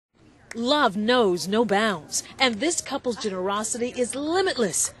Love knows no bounds, and this couple's generosity is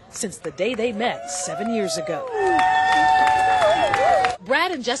limitless since the day they met 7 years ago.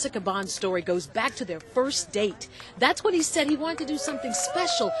 Brad and Jessica Bond's story goes back to their first date. That's when he said he wanted to do something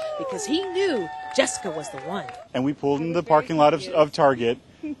special because he knew Jessica was the one. And we pulled in the parking lot of Target,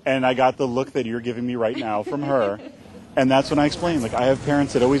 and I got the look that you're giving me right now from her. And that's when I explained, like, I have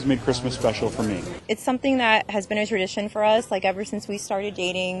parents that always make Christmas special for me. It's something that has been a tradition for us, like, ever since we started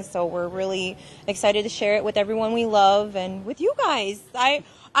dating. So we're really excited to share it with everyone we love and with you guys. I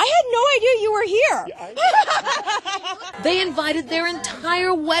had no idea you were here. They invited their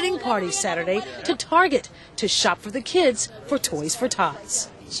entire wedding party Saturday to Target to shop for the kids for Toys for Tots.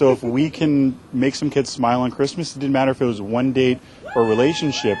 So if we can make some kids smile on Christmas, it didn't matter if it was one date or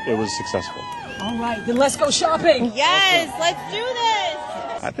relationship, it was successful. All right, then let's go shopping. Yes, let's do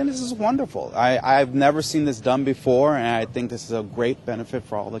this. I think this is wonderful. I've never seen this done before, and I think this is a great benefit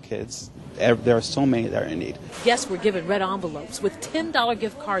for all the kids. There are so many that are in need. Guests were given red envelopes with $10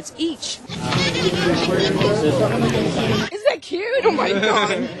 gift cards each. Isn't that cute? Oh, my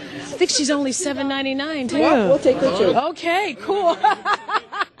God. I think she's only $7.99, too. Well, we'll take her, too. Okay, cool.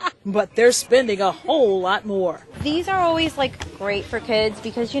 But they're spending a whole lot more. These are always, like, great for kids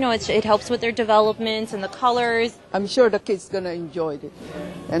because, you know, it helps with their development and the colors. I'm sure the kids going to enjoy it.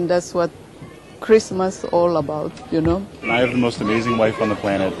 And that's what Christmas all about, you know. And I have the most amazing wife on the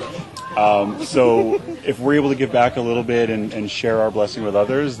planet. So if we're able to give back a little bit and share our blessing with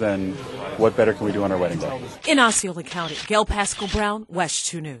others, then what better can we do on our wedding day? In Osceola County, Gail Pascal Brown, WESH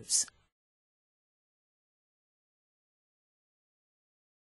 2 News.